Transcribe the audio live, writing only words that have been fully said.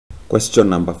Question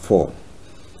number 4.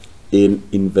 In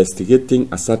investigating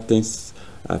a certain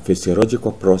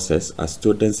physiological process, a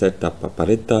student set up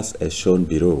apparatus as shown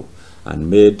below and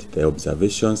made the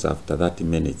observations after 30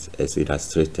 minutes as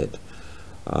illustrated.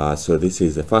 So this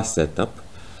is the first setup.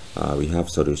 We have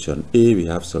solution A, we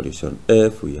have solution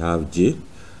F, we have G.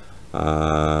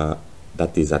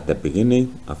 That is at the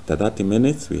beginning. After 30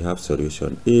 minutes, we have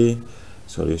solution A,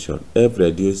 solution F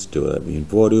reduced to in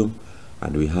volume,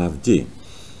 and we have G.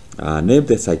 Name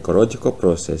the psychological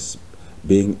process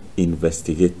being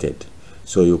investigated.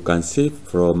 So you can see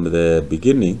from the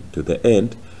beginning to the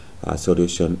end,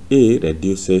 solution A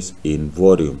reduces in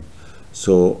volume.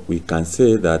 So we can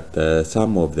say that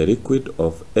some of the liquid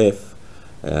of F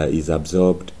is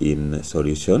absorbed in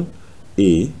solution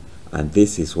A, and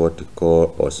this is what we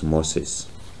call osmosis.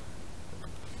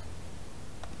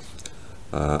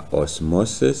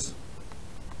 Osmosis.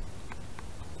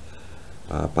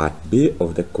 Part B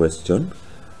of the question,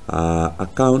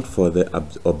 account for the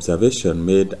observation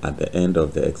made at the end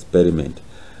of the experiment.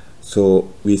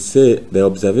 So we say the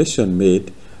observation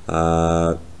made,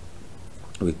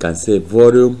 we can say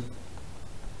volume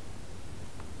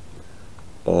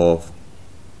of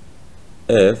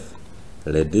F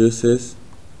reduces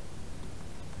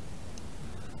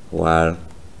while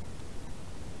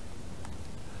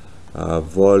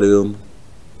volume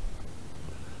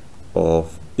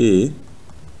of A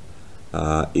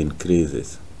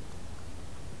increases.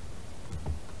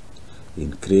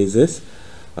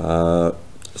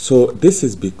 So this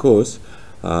is because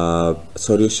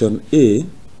solution A,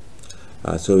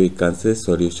 so we can say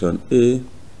solution A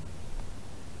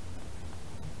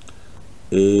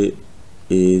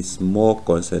is more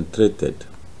concentrated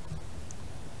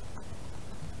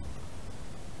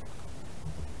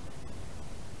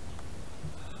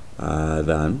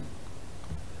than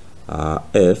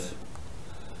F,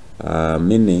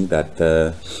 meaning that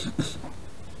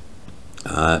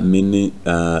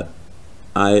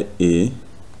IA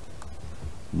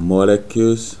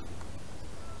molecules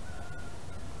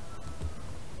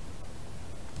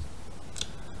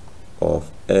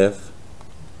of F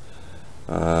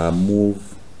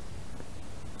move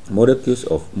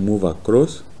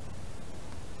across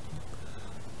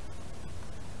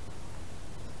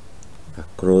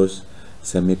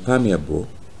semi-permeable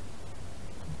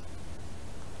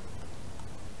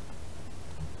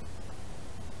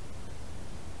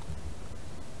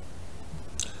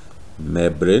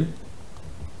membrane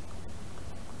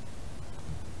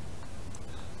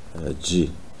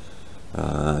G.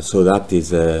 So that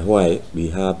is why we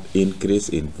have increase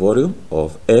in volume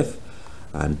of F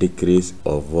and decrease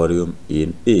of volume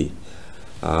in A.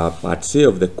 Part C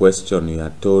of the question, we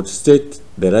are told state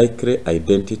the likely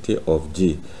identity of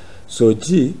G. So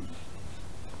G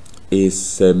is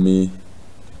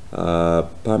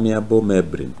semi-permeable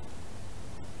membrane.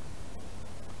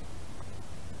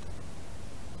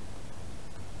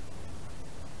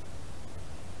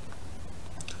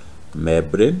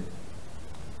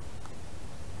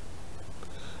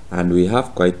 And we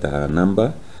have quite a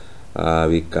number.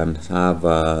 We can have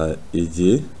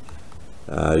e.g.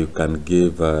 You can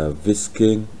give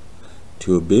whisking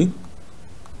tubing,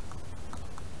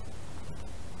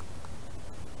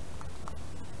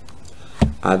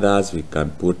 others we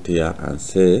can put here and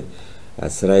say a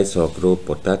slice of raw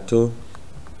potato,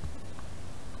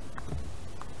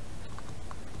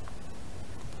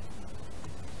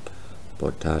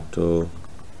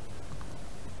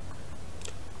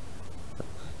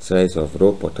 slice of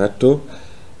raw potato.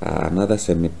 Another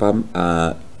semi-permeable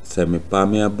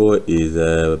is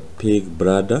a pig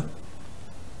bladder.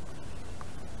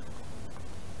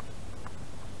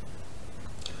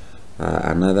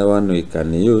 Another one we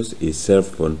can use is cell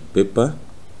phone paper.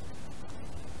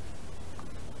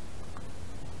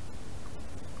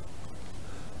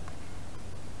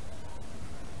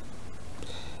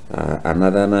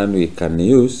 Another one we can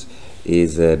use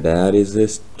is a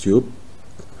dialysis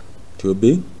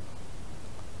tubing.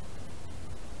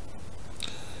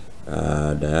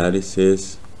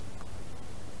 Dialysis.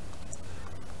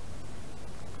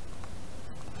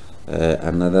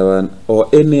 Another one, or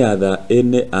any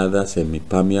other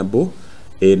semi-permeable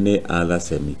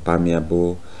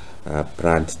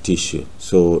plant tissue.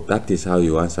 So that is how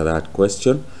you answer that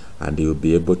question, and you'll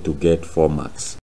be able to get 4 marks.